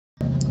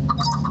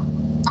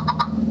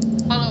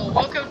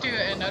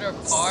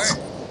part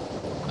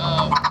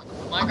of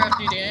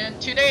Minecraft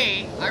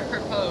today I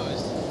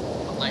proposed,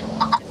 like,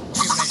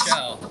 to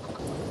Michelle,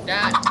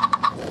 that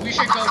we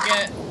should go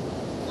get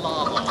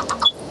lava.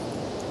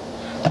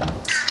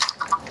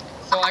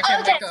 So I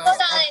can Okay, make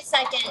hold on a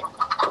second.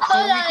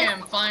 Hold so on. we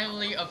can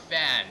finally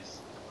advance.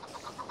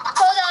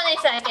 Hold on a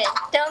second.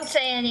 Don't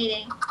say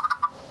anything.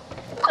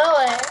 Oh,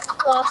 I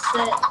lost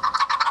it.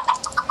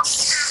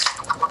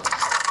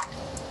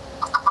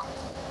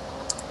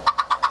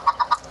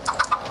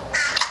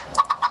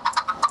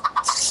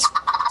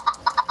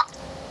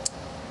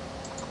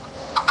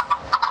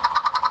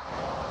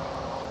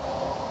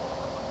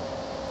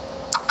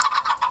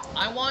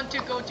 I want to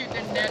go to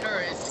the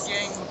nether. It's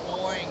getting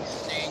boring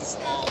staying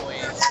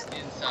always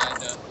inside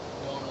the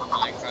normal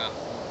Minecraft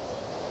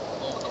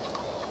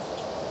overworld.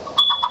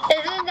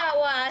 Isn't that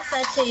what I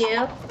said to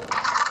you?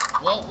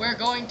 Well, we're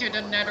going to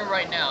the nether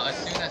right now as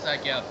soon as I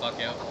get a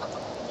bucket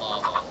of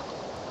lava.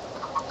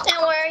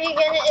 And where are you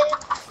gonna...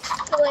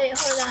 Wait,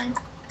 hold on.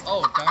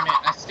 Oh, darn it.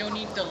 I still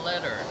need the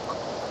letter.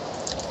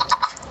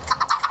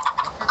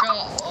 I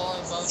forgot all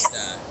about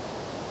that.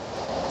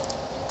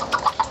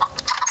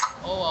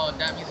 Oh, well,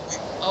 that means we...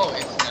 Oh,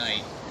 it's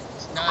night.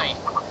 It's night.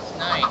 It's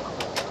night.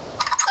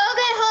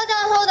 Okay,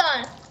 hold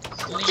on.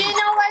 Sleep. Do you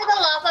know where the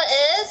lava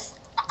is?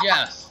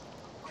 Yes.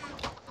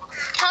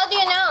 How do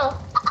you know?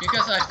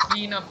 Because I've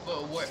seen up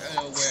where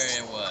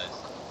it was.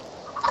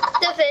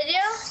 The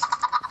video?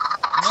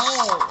 No,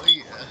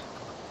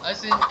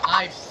 as in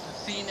I've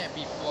seen it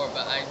before,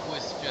 but I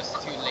was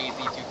just too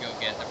lazy to go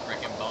get the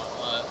frickin'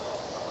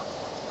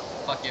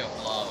 bucket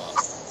of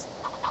lava.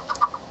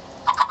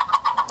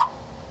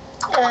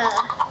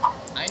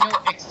 I know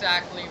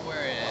exactly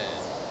where it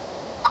is.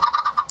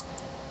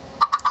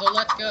 So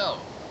let's go.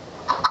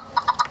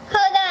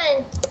 Hold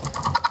on.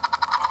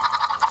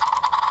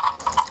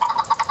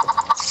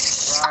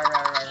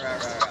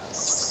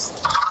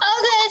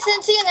 Okay,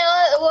 since you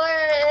know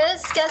where it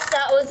is, guess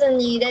that wasn't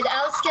needed.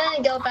 I was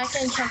gonna go back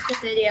and check the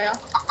video.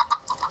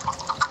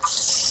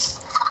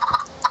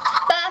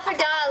 But I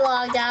forgot I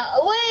logged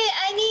out. Wait,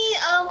 I need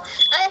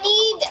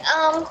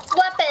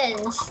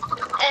weapons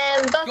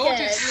and buckets. Go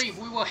to sleep.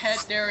 We will head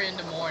there in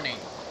the morning.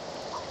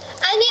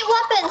 I need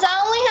weapons.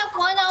 I only have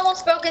one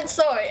almost broken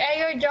sword, and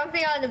you're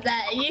jumping on the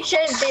bed. You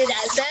shouldn't do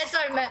that. Beds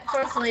are meant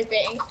for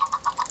sleeping.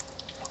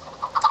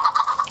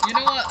 You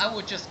know what? I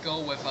will just go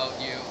without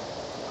you.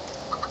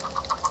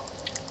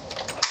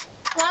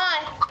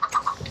 Why?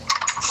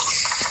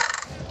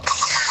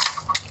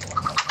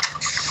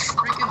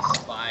 Freaking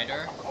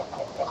spider.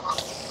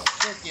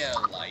 Just get a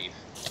life.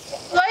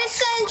 Where's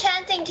the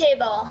enchanting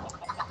table?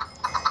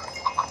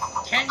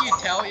 Can you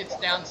tell? It's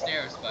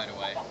downstairs, by the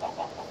way.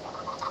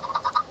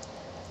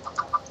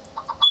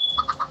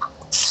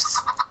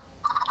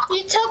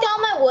 You took all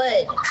my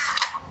wood.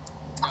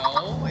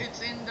 No,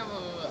 it's in the,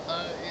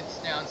 it's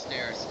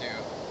downstairs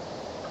too.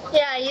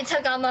 Yeah, you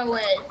took all my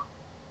wood.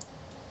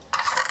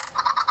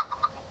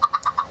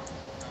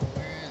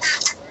 Where is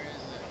it? Where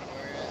is it?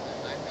 Where is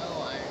it? I know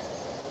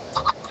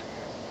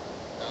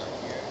not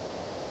here.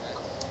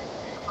 That's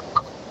okay.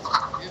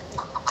 It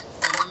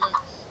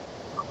looks,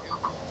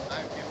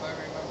 if I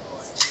remember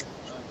what, there's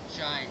a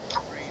giant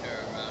crater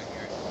around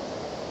here.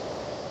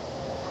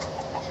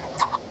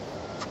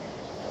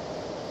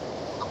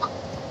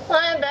 Well,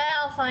 I bet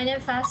I'll find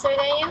it faster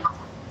than you.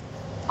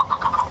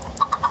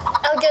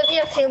 I'll give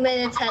you a few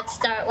minutes head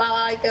start while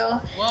I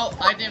go. Well,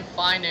 I didn't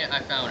find it. I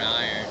found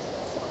iron.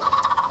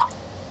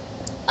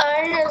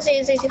 Iron is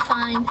easy to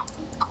find.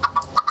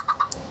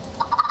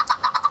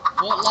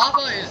 Well,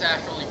 lava is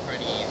actually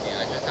pretty easy.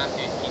 I just have to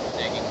keep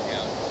digging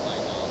down to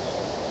find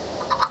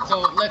lava.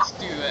 So let's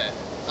do it.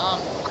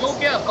 Go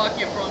get a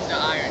bucket from the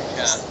iron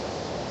chest.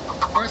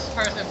 First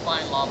person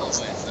find lava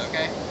wins,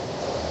 okay?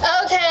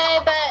 Okay,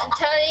 but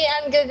Tony,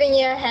 I'm giving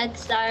you a head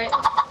start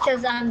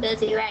because I'm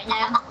busy right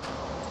now.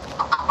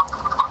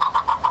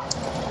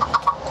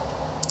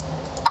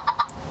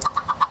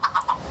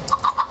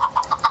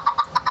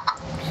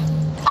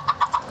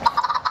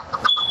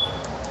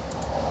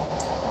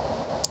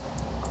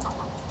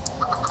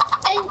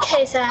 In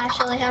case I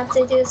actually have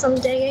to do some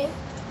digging.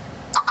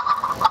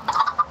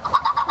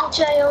 Which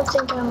I don't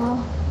think I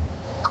will.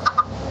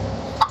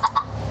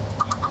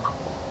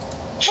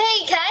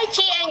 Hey, can I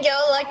cheat and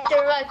go like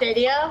through my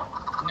video?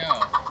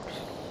 No.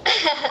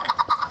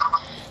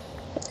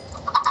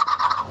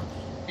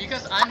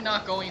 Because I'm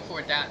not going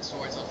for that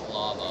source of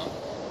lava.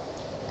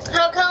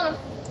 How come?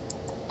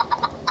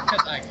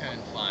 Because I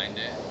couldn't find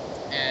it.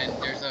 And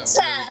there's a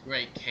really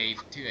great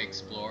cave to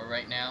explore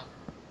right now.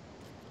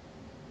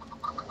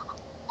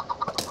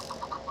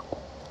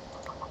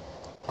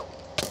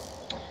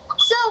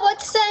 So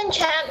what's the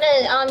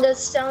enchantment on the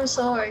stone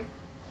sword?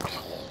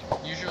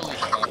 Usually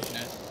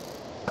sharpness.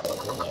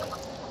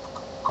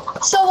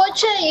 So what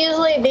should it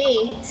usually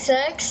be?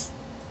 6?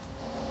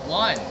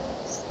 1.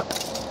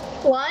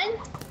 1?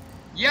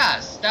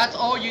 Yes, that's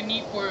all you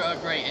need for a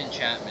great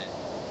enchantment.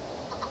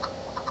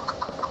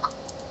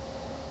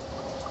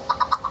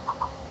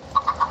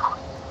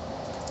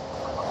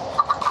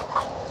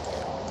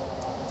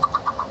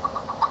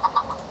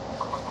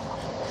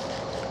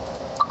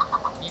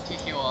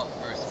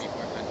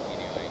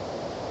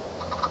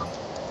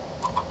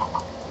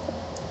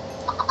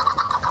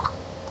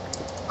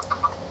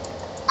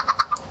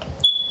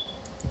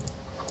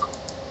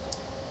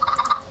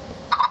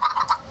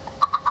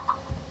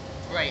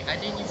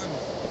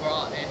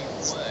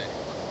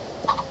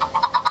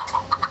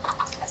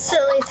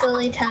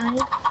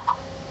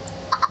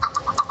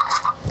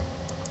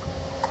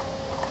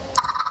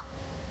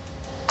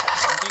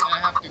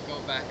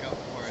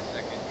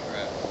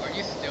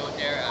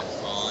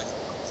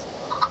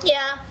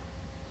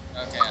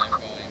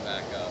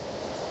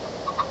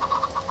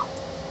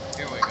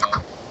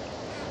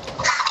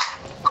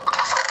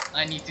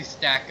 I need to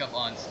stack up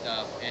on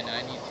stuff, and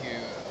I need to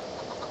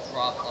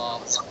drop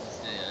off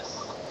this.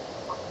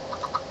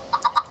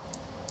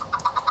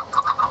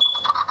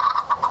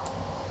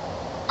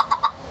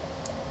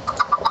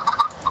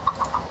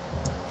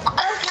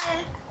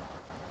 Okay.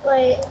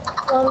 Wait,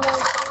 one more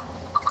thing.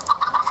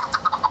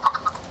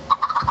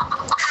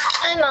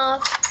 I'm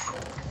off.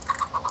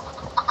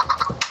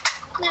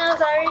 Now,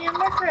 if I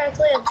remember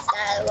correctly, it's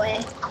that way.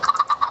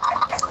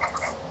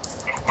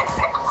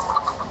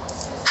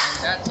 And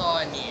that's all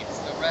I need.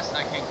 The rest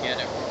I can get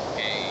it from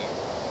cave.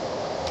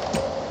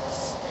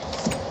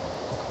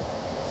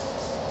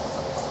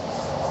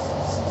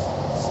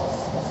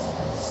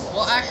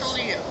 Well,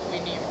 actually, we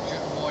need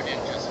more than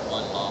just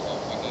one lava.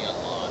 We need a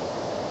lot.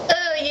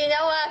 Oh, you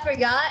know what I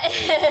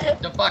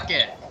forgot? The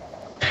bucket.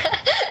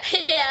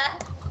 Yeah.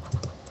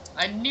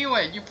 I knew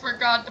it. You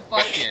forgot the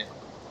bucket.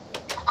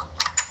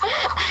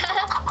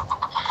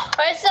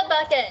 Where's the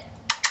bucket?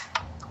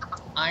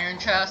 Iron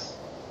chest.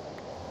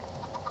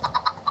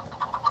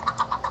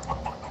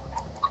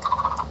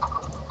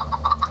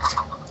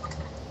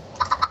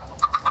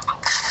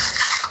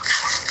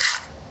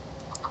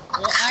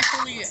 Well,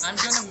 actually, I'm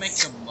gonna make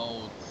the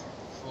mold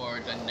for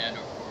the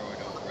nether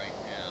portal right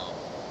now.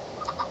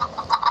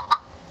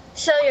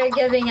 So you're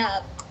giving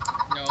up?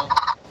 No,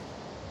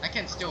 I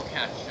can still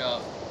catch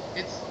up.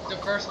 It's the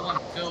first one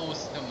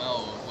fills the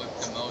mold with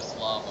the most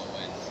lava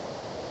wins.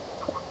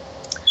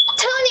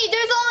 Tony,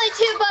 there's only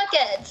 2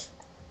 buckets.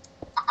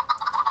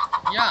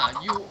 Yeah,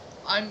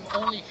 I'm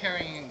only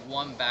carrying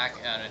one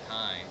back at a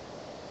time.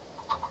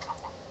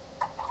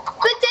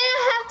 But then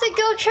I have to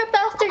go trip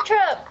after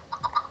trip.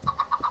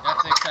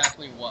 That's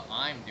exactly what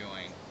I'm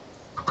doing.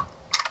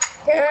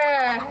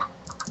 Yeah.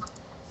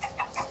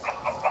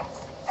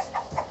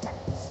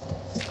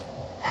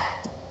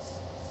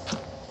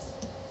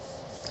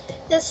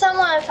 Just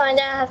someone I find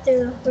out I have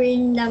to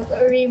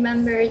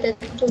remember the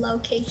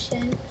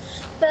location.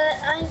 But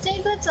I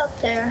think it's up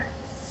there.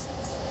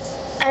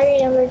 I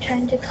remember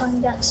trying to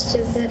climb that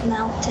stupid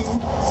mountain.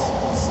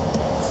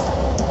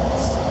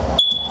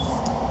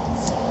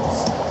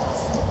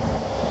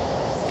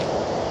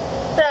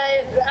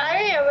 But I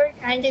remember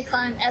trying to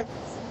climb that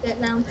stupid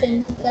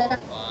mountain. 5,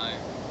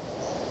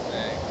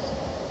 6,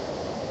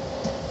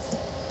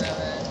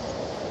 7,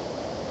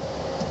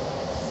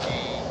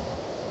 8,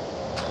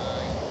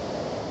 9,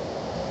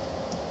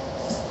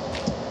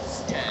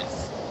 10.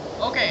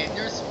 Okay,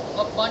 there's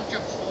a bunch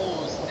of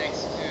holes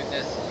next to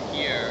this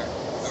here,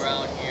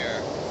 around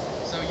here.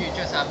 So you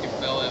just have to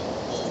fill it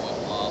full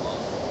with lava.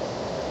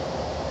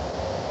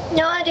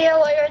 No idea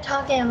what you're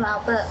talking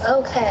about, but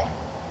okay.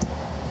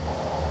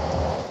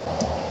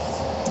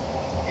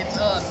 It's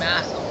a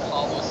mass of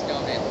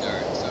cobblestone and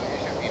dirt, so it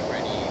should be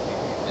pretty easy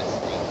to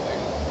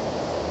distinguish.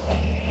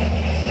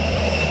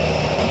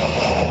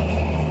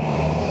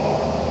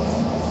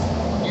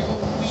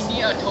 We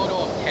need a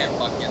total of 10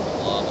 buckets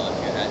of lava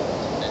to head to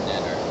the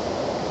nether.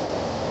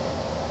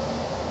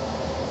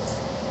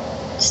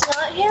 It's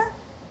not here?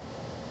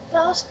 But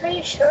I was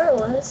pretty sure it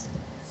was.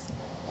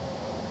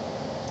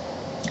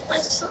 I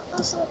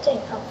saw something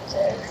up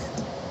there.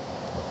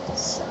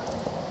 So.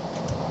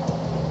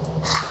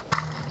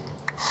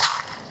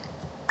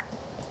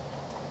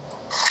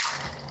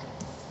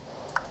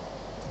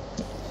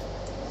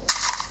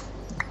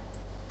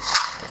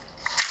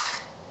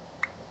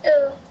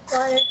 Ooh,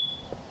 water.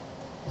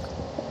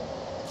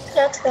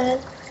 That's good.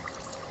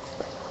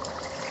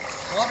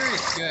 Water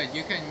is good.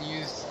 You can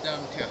use them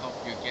to help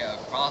you get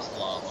across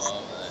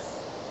lava, but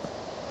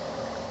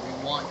we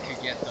want to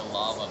get the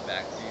lava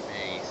back to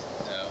base,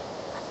 so.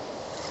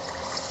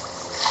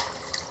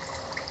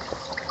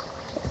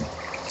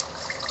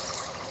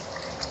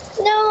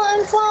 No,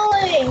 I'm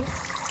falling.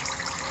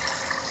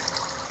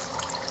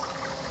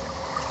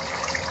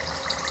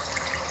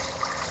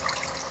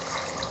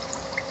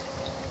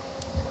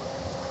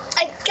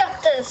 I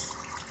got this,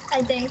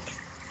 I think.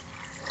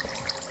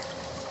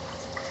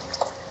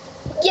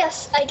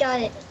 Yes, I got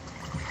it.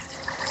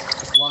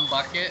 One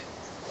bucket?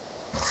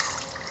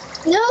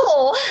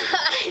 No,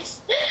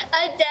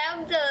 I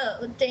damned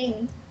the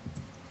thing.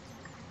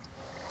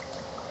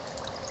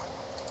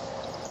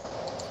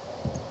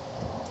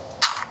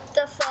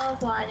 The flow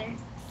of water.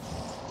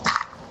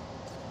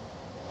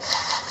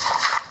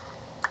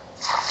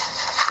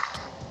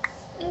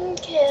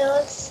 Okay,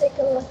 let's take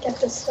a look at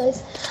this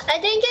place. I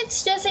think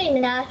it's just a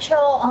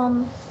natural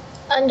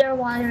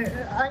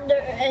underwater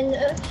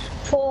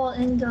pool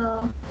in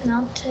the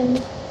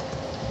mountain.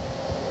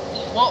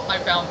 Well, I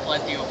found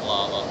plenty of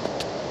lava.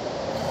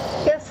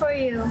 Good for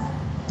you.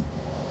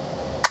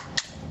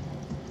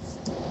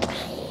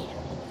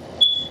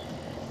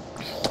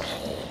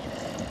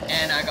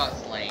 And I got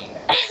slain.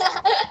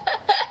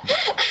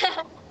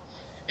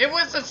 It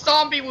was a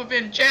zombie with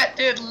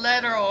enchanted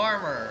leather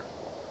armor.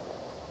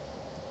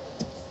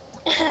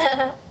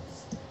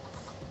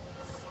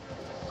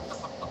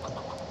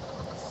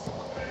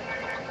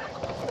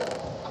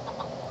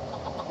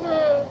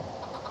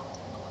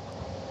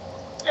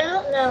 I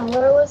don't know,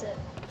 where was it?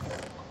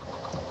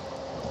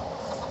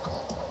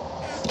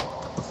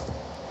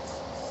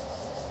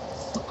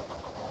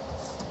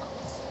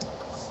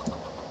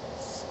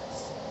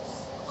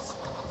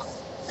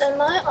 Am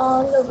I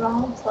on the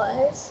wrong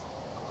place?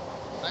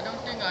 I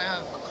don't think I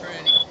have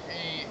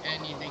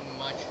anything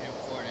much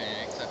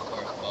important except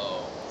for a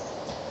bow.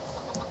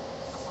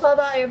 What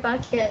about your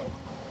bucket?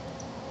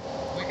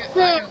 I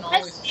can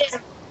always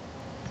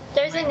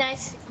There's a make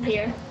nice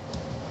here.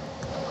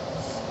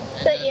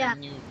 But another yeah.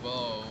 new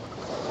bow,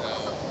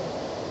 so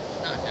it's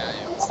not that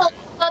What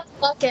important. about the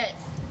bucket?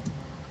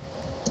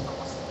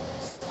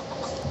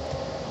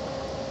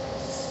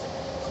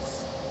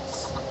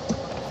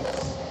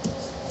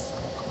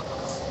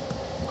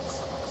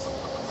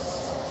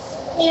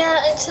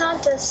 Yeah, it's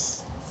not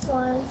this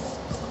one.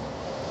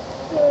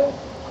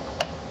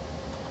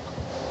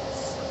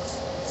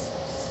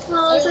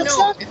 Well, if Oh it's no,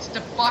 not, it's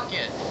the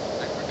bucket.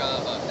 I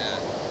forgot about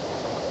that.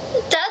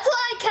 that's what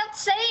I kept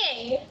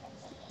saying.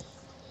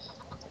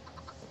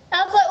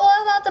 I was like,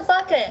 what about the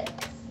bucket?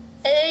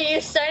 And then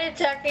you started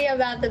talking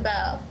about the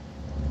bow.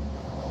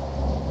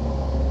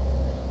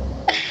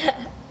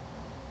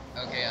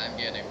 Okay, I'm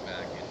getting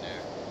back in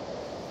there.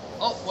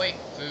 Oh wait,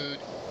 food.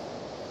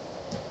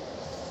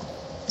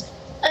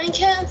 I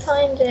can't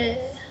find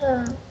it.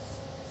 Huh.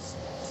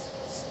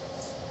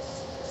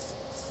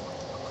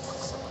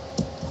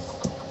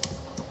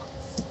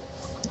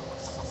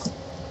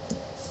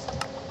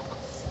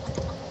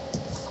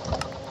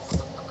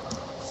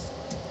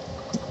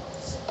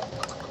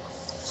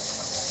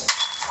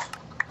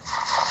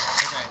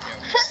 Okay, there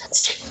we go.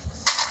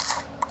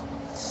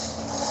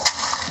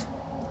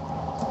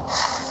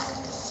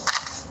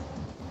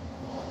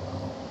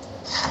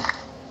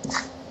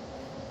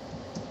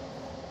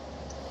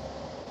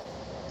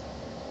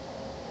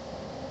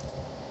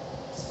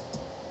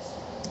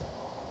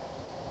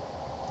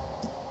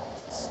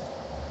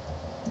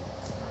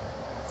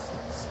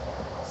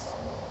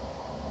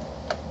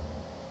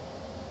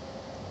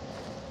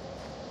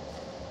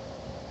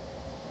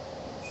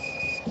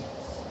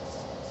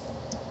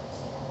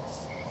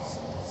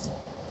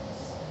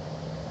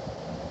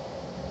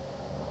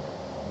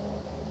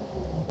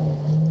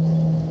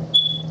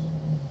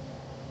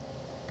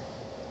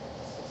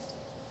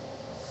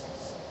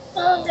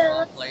 Oh no.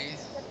 Wrong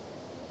place.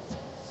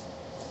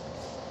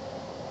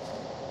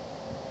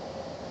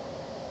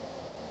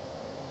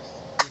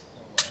 This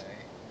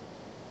away.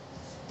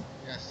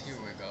 Yes, here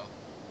we go.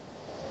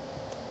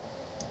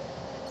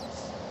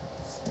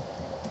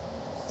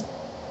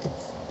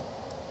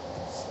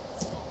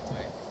 Oh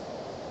wait.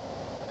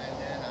 And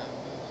then I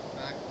move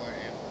backward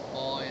and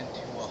fall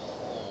into a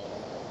hole.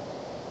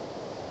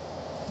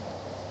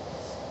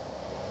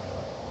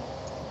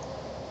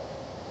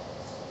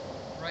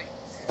 Right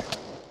there.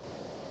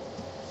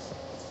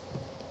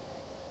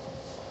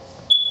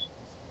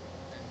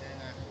 And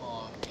then I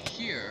fall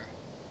here.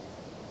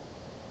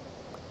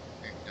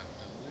 Picked up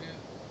the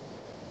loot.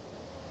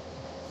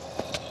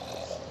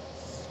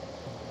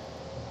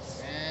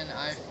 And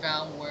I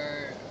found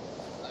where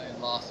I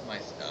lost my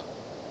stuff.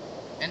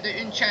 And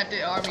the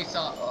enchanted army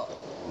saw.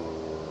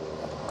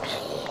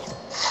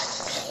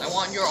 I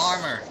want your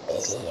armor.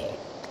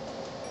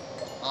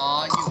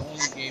 Aw, you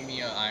only gave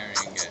me an iron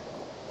ingot.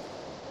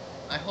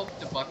 I hope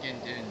the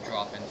bucket didn't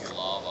drop into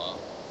lava.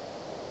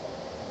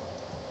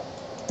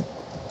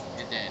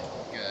 It didn't.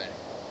 Good.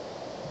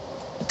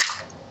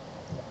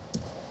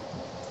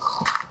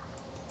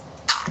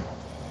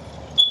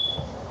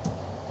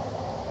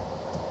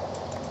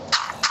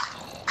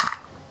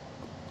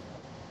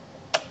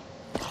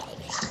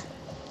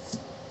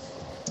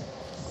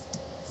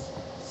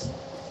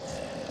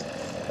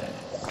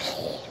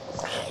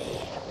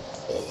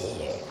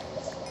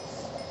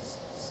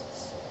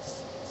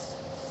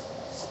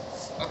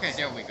 Okay,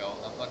 there we go.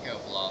 A bucket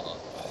of lava.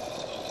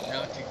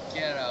 Now to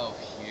get out of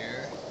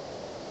here.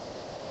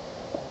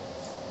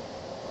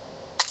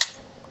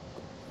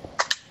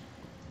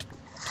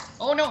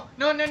 Oh no!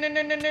 No no no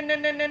no no no no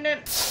no no no!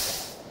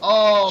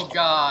 Oh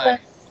god!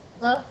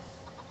 Hello?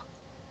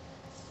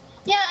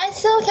 Yeah, I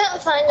still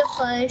can't find the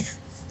place.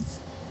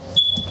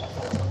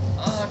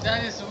 Oh,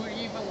 that is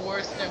even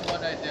worse than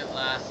what I did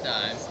last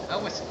time. I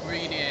was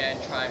greedy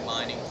and tried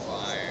mining for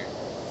iron.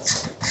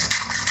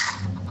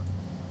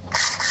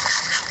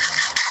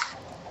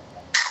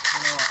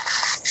 You know what?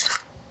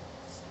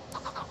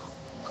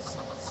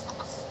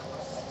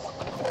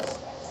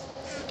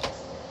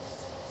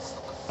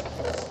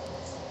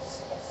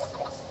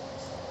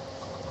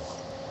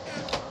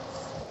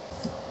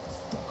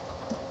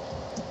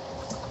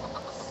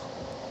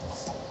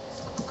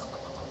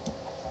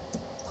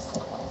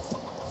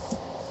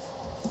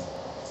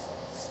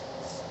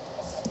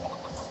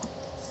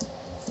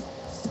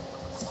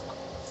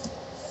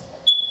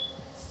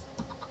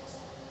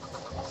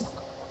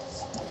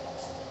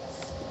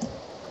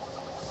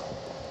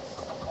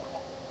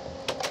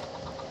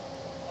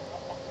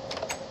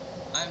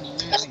 I'm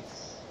losing.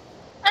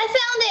 I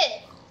found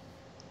it!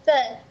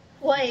 But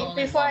It's wait,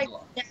 only before one I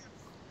block.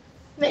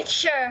 make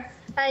sure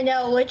I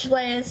know which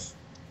way is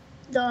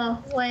the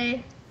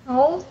way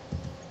home.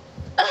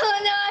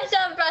 Oh no, I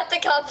still brought the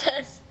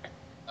compass.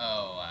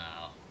 Oh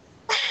wow.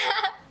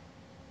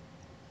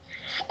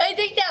 I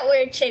think that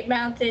weird shaped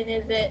mountain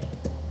is it.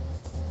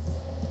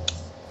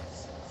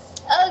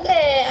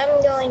 Okay,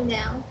 I'm going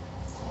down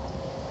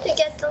to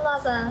get the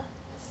lava.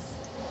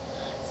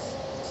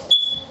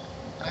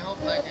 I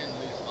hope I didn't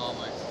lose all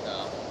my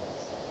stuff.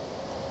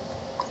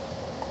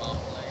 Well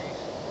played.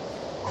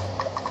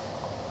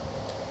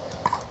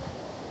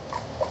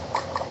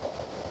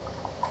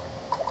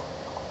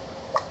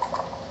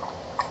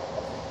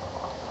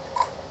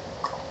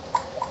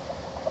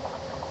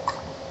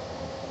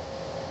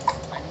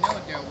 I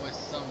know there was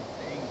some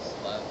things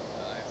left,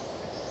 but I hope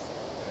it's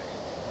the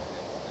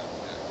important stuff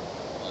that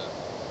was left.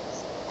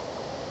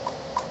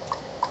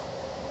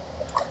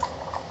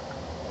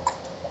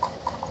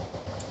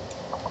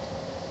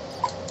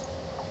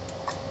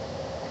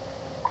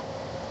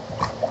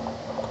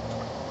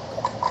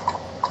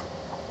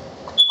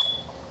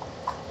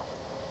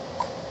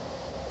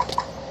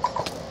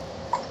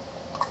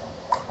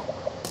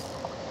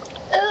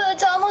 Oh,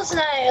 it's almost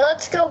night.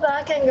 Let's go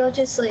back and go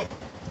to sleep.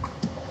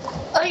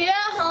 Are you at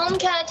home?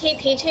 Can I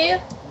TP to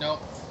you?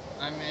 Nope.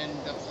 I'm in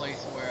the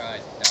place where I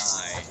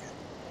died.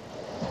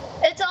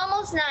 It's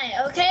almost night,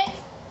 okay?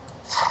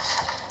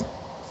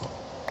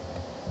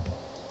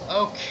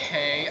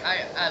 Okay,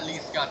 I at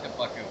least got the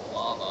bucket of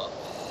lava.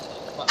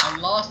 But I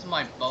lost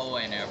my bow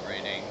and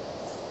everything.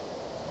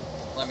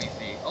 Let me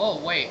see. Oh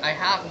wait, I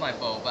have my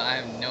bow, but I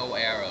have no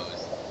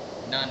arrows.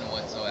 None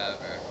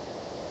whatsoever.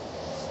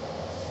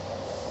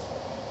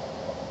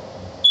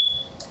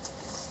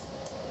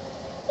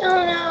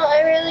 Oh no,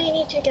 I really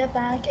need to get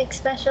back,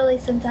 especially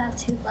since I have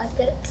 2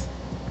 buckets.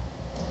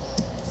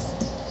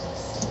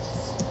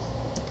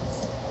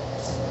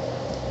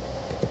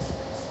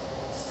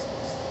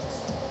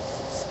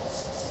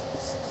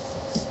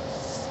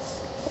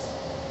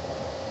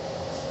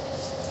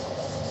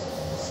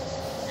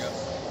 Yep.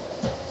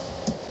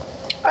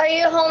 Are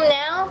you home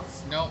now?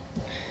 Nope.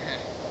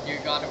 You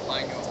gotta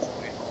find your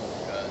way home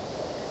because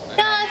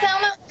No, I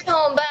found my way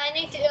home, but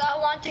I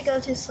want to go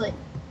to sleep.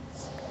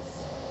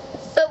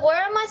 But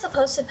where am I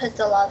supposed to put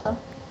the lava?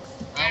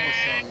 I will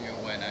show you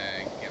when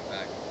I get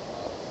back.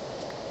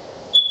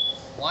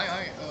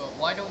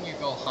 Why don't you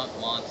go hunt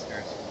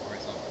monsters or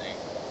something?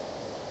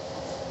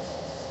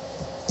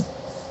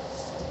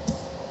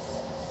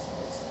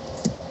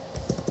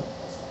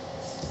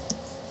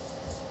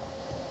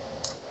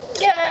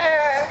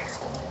 Yeah.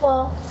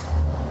 Well.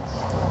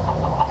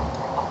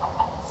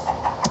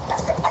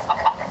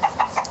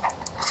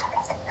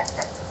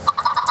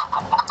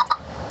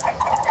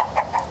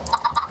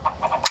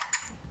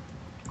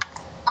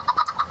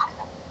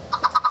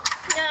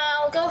 No,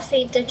 I'll go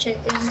feed the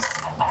chickens.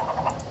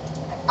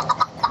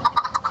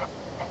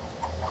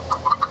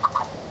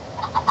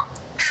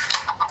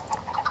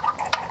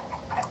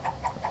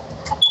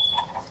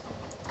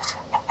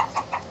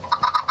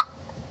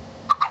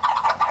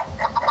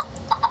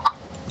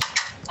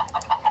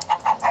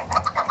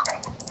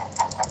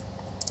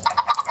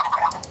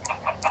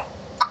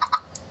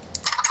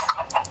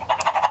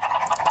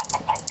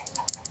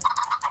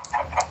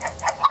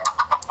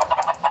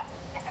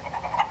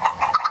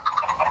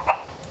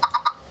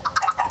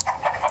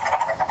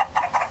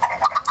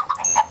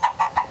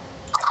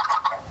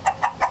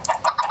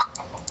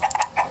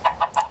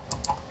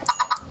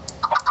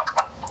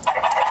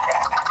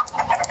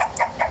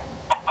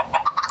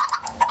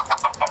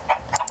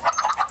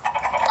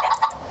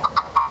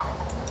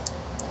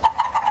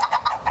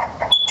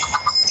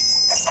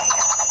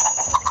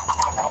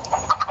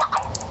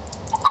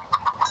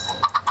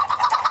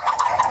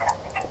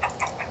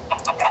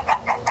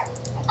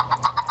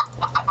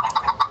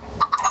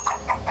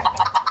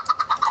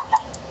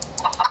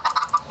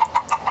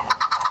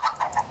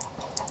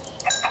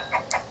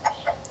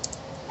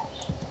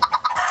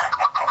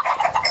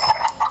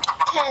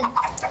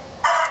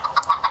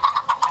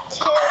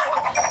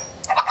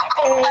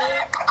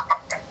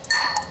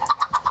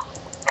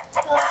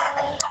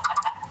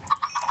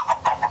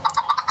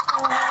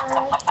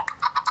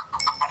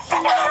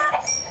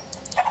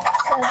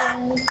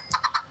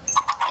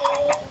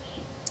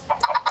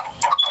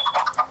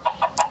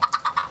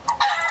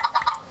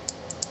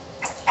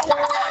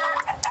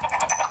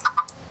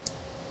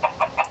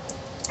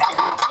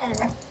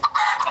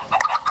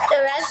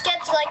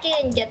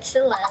 And gets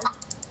to live.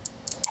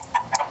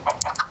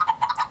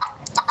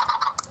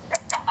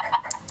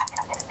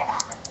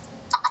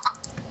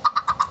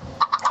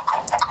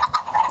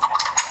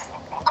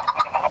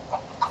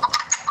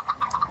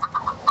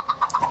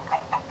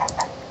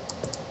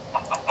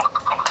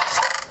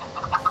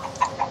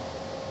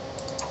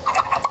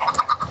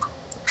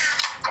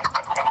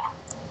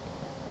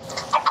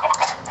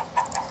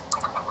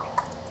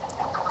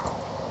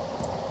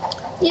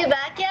 You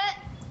back yet?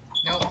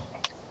 Nope.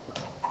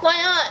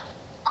 Why not?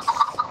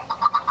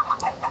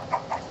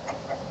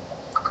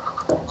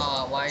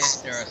 Why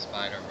is there a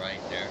spider right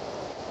there?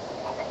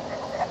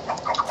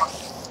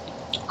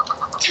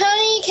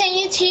 Tony, can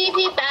you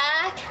TP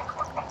back?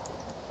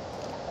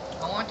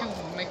 I want to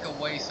make a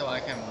way so I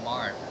can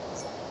mark.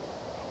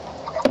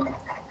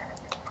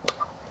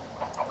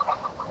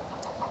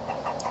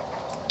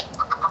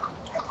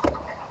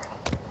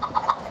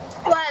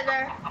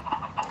 Whatever.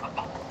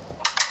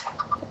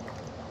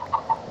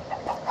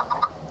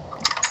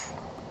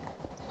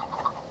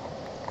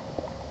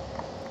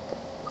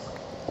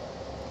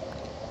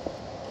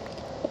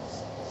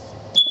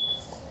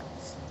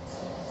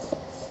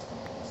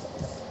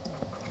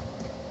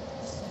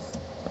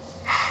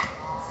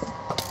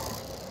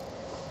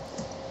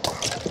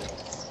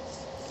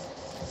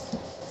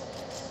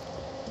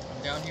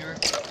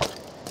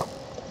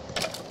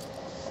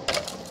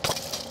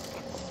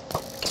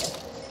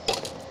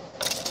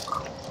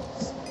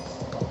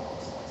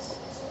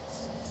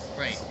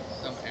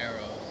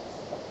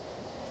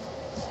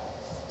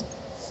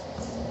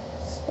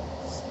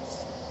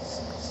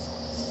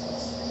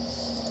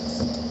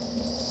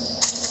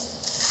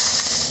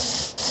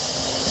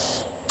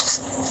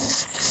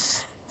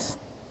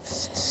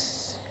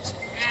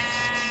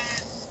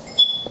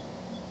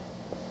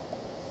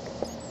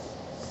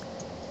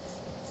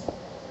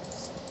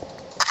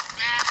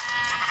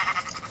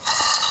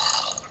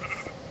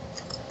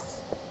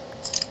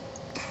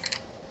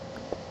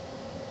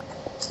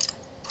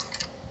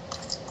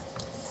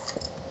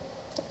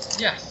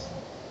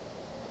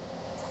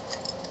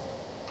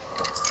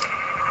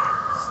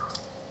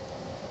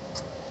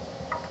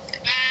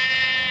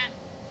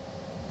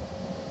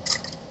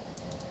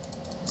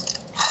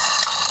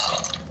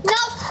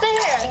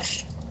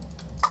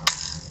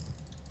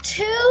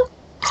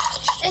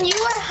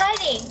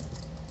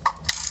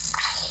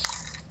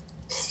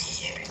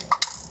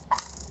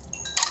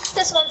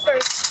 this one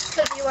first,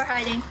 because you were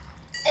hiding.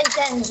 And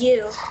then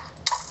you.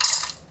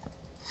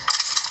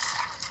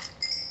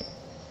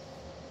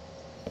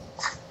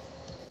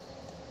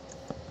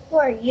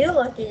 What are you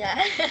looking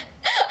at?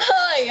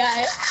 Oh my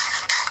god.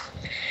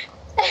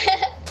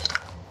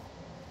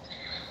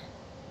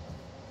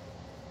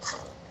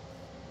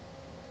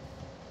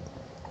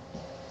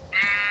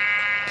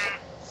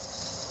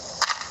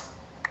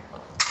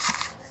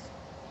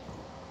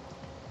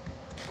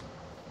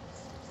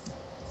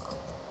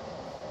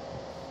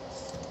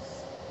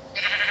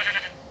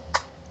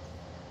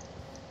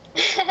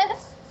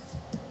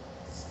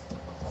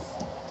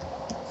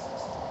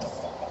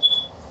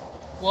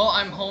 Well,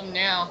 I'm home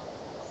now.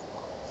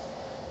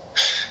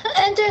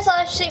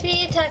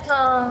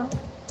 Enter/cp.com.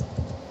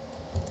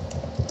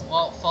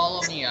 Well,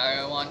 follow me.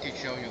 I want to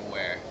show you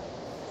where.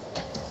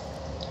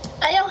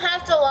 I don't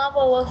have the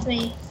lava with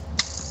me.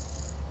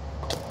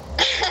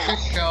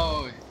 Just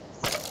show.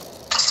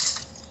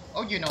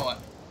 Oh, you know what?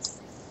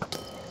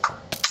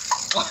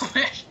 Oh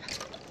man.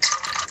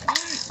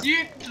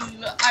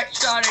 I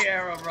shot an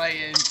arrow right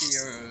into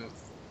your.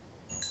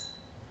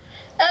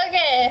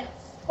 Okay.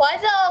 Why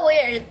is it all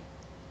weird?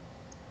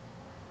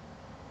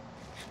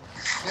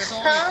 There's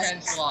only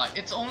 10 slots.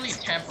 It's only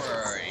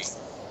temporary.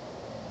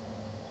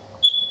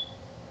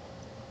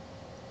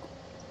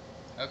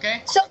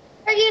 Okay? So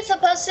where are you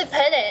supposed to put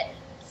it?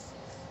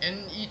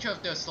 In each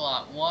of the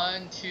slots.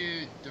 1,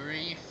 2,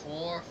 3,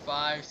 4,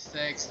 5,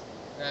 6,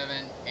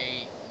 7,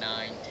 8,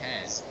 9,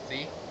 10.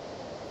 See?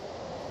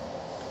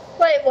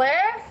 Wait,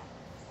 where?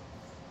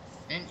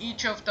 In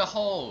each of the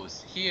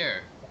holes.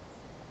 Here.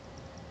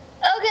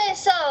 Okay,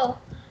 so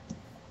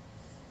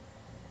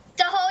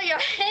the hole you're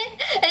in,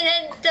 and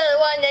then the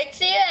one next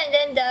to you, and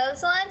then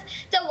those ones.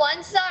 The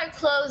ones that are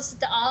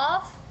closed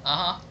off.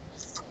 Uh-huh.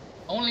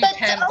 Only But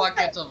 10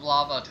 buckets of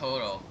lava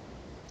total.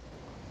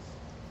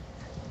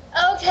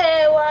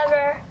 Okay,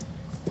 whatever.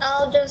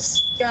 I'll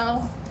just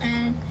go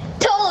and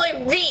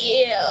totally beat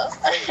you.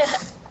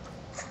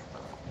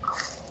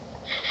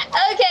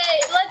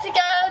 Okay, let's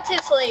go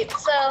to sleep.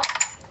 So.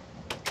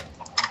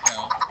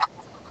 Okay.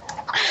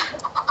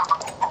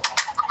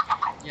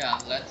 Yeah,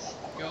 let's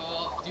go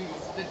up to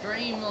the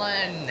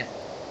dreamland.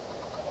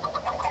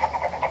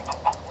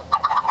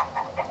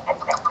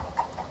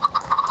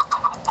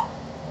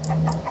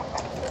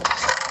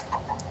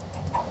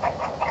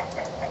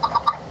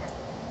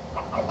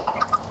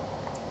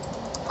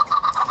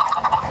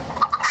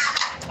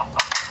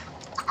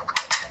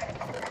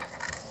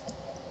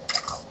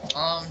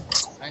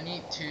 I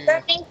need to.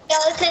 Burning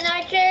skeleton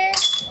archer.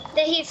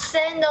 Did he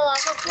sit in the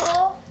lava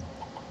pool?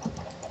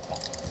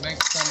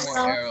 Make some more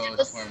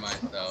arrows for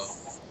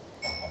myself.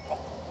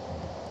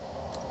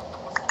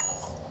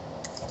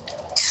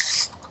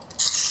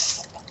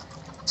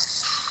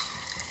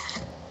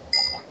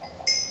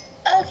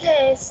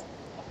 Okay.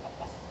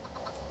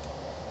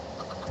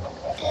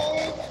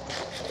 And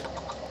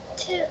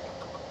 2.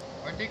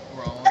 Are they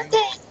growing?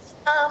 Okay.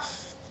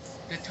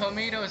 The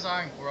tomatoes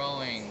aren't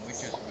growing,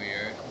 which is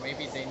weird.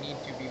 Maybe they need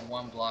to be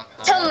 1 block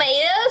high.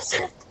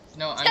 Tomatoes?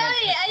 No, I Tell meant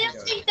me, I don't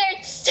potatoes. think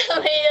there's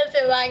tomatoes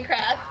in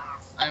Minecraft.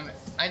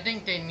 I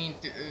think they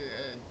need to,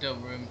 the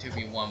room to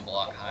be 1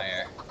 block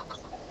higher.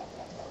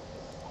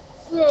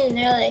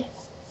 Really?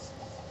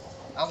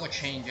 I will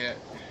change it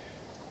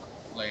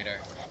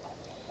later.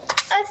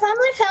 I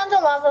finally found a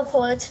lava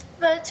pool,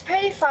 but it's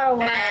pretty far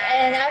away,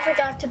 and I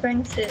forgot to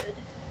bring food.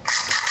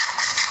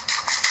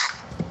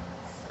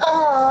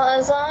 Oh,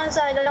 as long as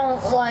I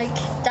don't, like,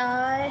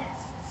 die,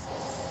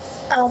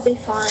 I'll be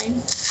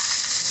fine.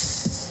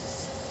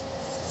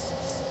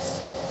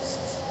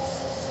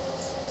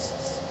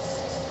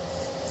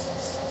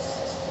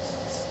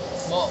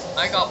 Well,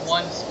 I got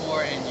 1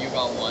 score and you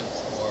got 1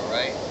 score,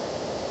 right?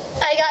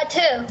 I got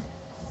 2.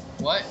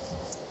 What?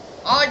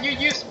 Oh, you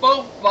used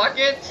both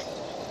buckets?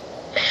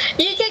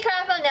 You can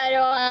craft another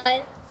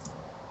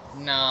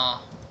one. Nah.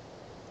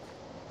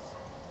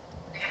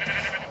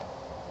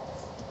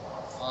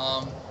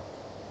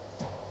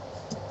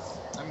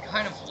 I'm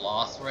kind of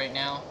lost right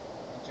now.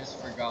 I just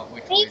forgot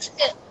which way. Me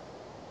too.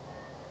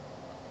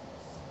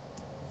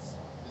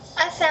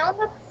 I found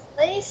a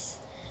place,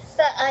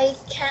 but I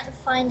can't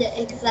find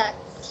the exact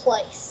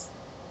place.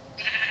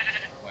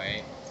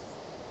 Wait.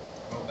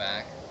 Go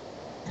back.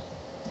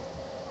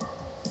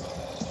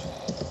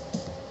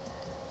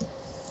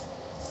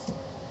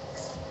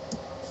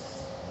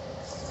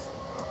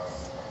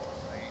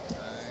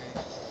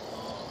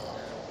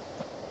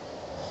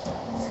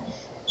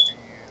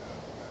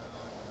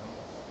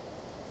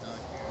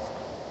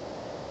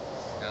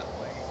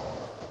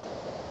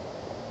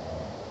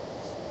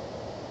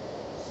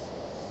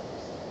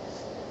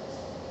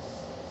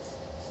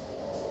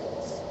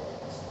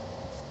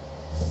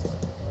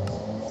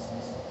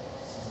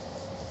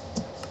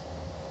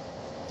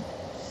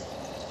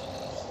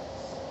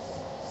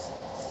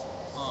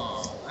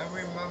 I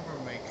remember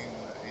making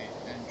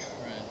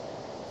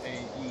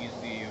an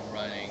easy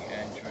running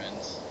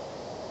entrance.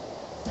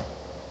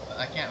 But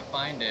I can't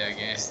find it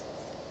again. It's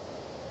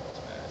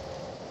bad.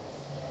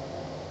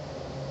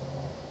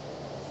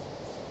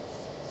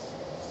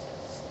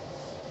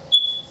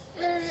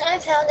 I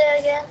found it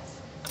again.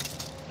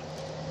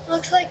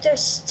 Looks like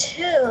there's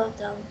 2 of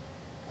them.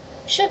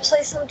 Should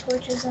place some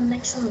torches and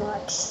make some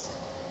logs.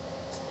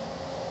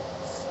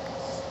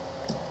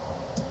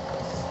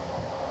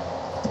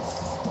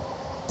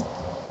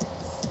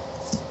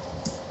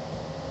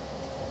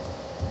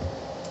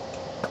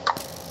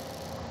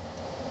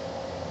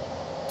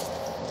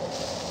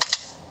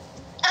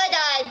 I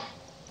died.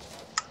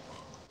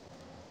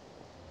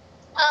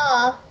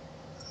 Oh.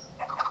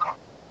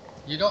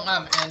 You don't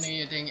have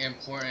anything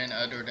important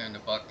other than the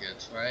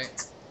buckets,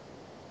 right?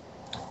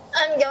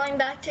 I'm going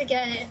back to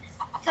get it.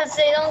 Because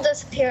they don't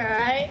disappear,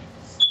 right?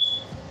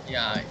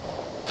 Yeah.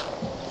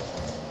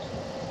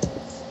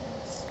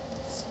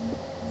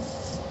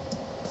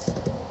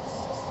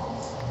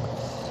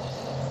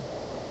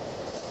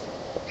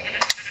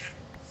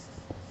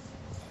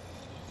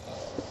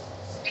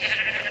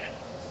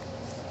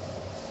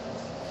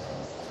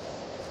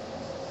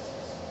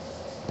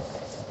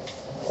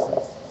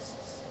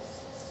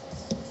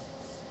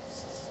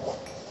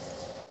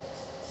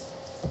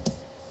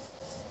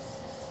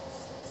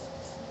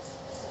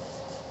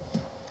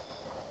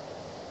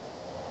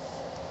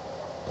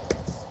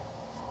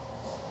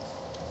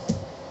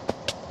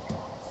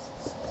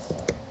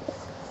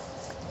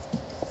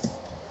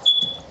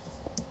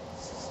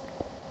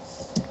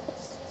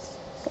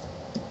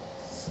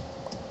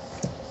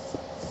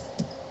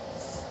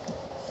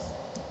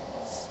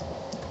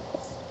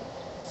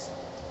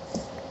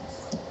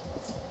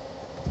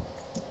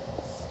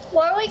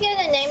 What are we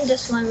gonna name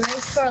this one?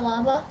 Race for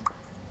Lava?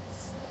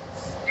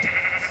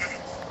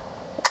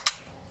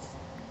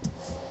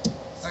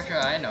 Actually,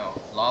 I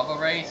know. Lava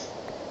race?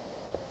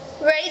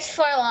 Race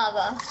for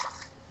Lava.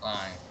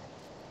 Fine.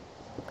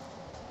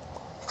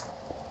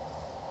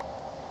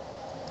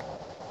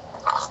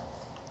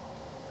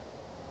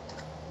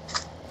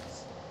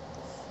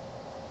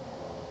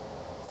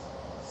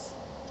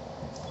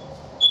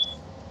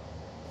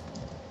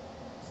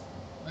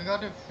 I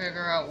gotta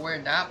figure out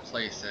where that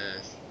place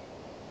is.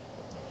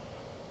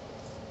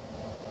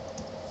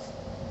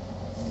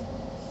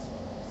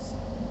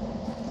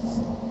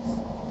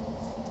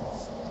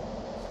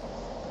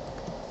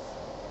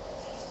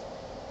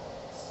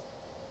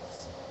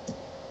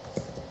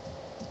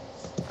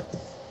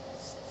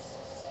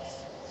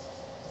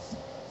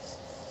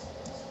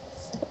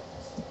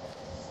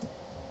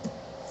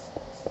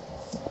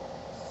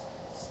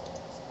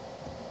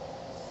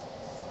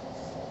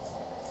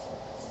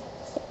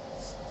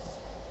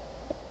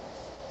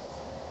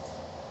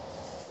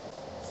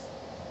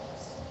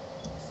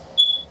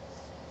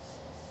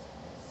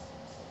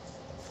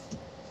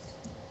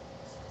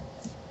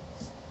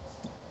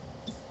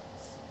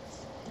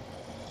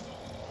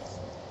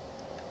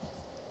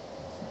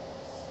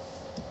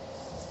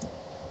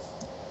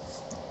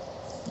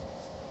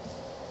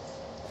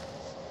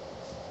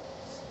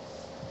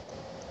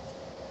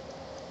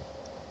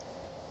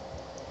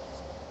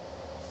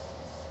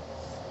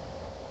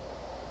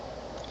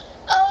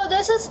 Oh,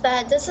 this is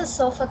bad. This is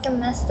so fucking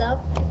messed up.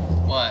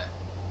 What?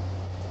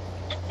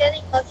 I'm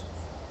getting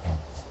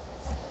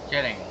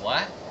Getting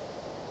what?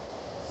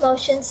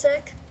 motion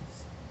sick.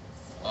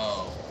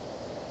 Oh.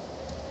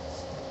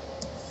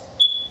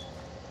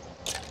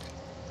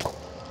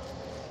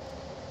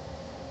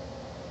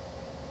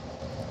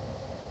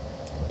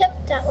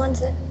 Yep, that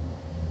one's it.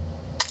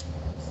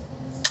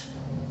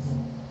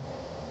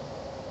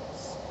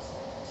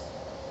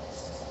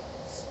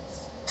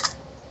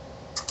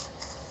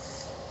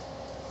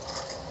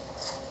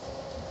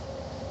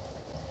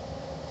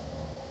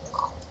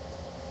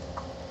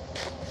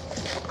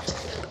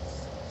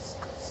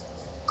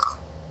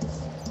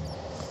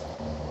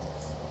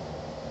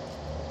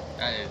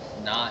 That is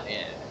not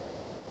it.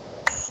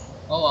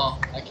 Oh well,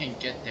 I can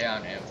get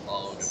down and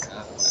follow the path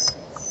back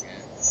up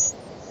again.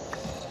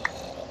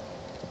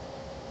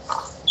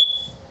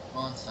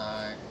 One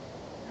side.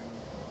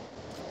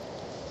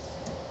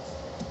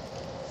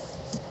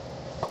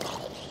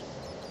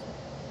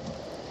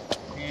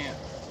 Yeah.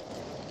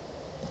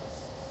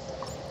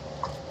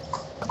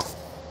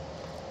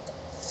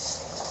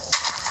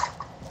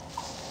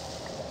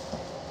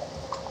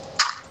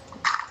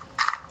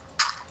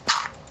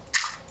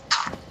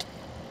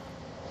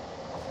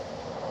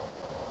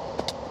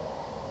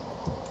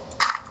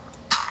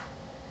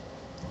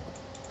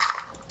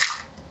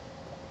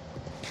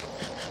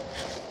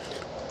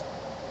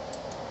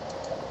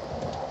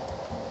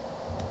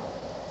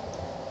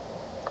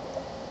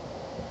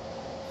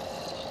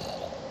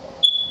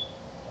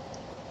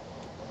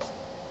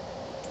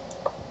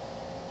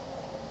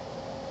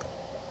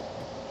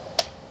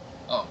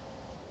 Oh.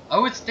 I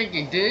was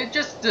thinking, did it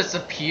just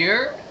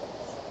disappear?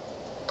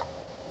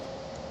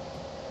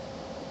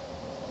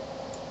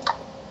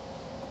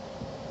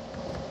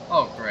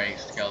 Oh great,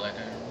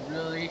 skeleton.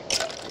 Really?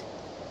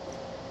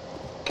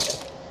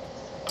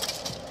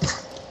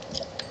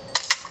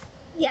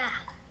 Yeah.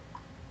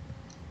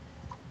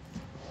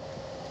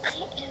 I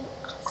am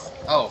awesome.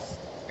 Oh,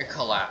 it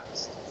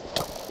collapsed.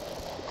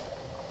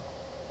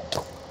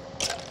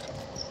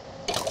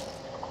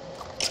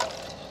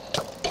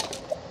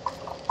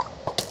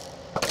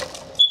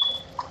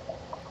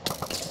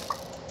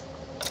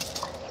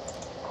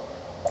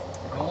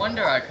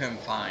 nether I couldn't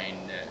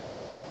find.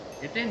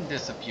 It didn't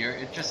disappear,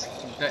 it just,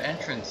 the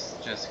entrance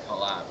just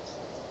collapsed.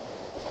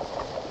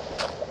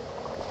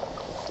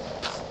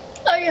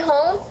 Are you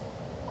home?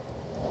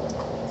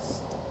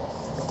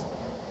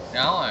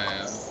 Now I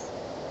am.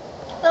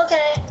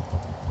 Okay.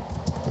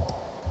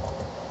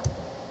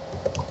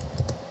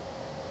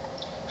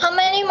 How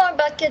many more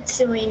buckets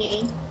do we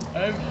need?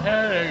 I'm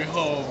heading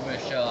home,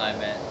 Michelle, I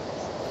meant.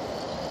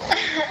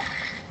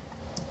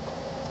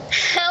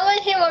 How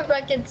many more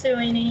buckets do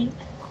we need?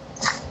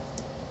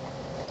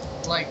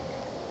 Like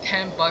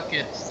 10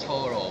 buckets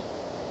total.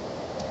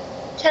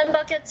 10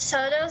 buckets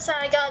total, so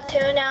I got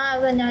 2, now I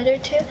have another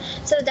 2.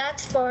 So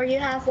that's 4, you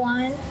have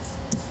 1. And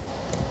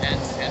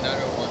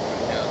another one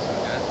right now, so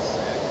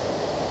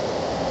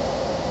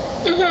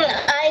that's 6.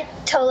 I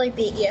totally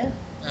beat you.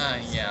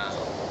 Yeah.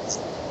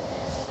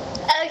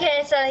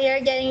 Okay, so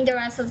you're getting the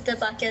rest of the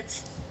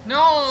buckets.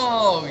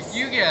 No!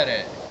 You get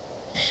it!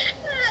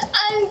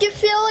 I'm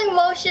feeling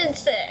motion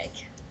sick.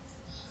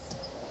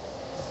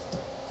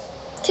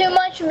 Too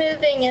much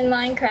moving in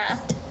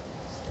Minecraft.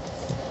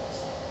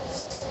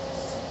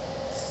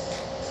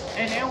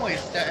 And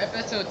anyways, the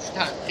episode's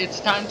time. It's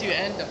time to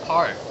end the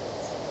part.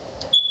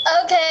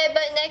 Okay,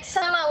 but next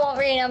time I won't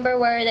remember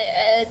where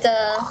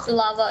the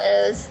lava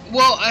is.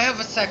 Well, I have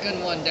a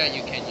second one that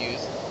you can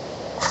use.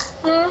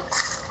 A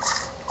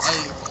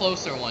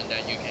closer one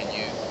that you can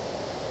use.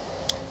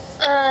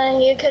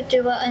 You could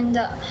do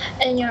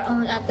it in your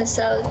own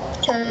episode,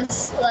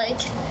 cause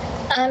like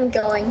I'm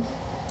going.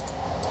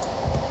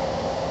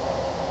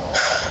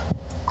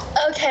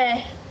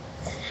 Okay,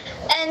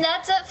 and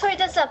that's it for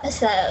this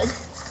episode.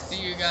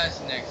 See you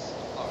guys next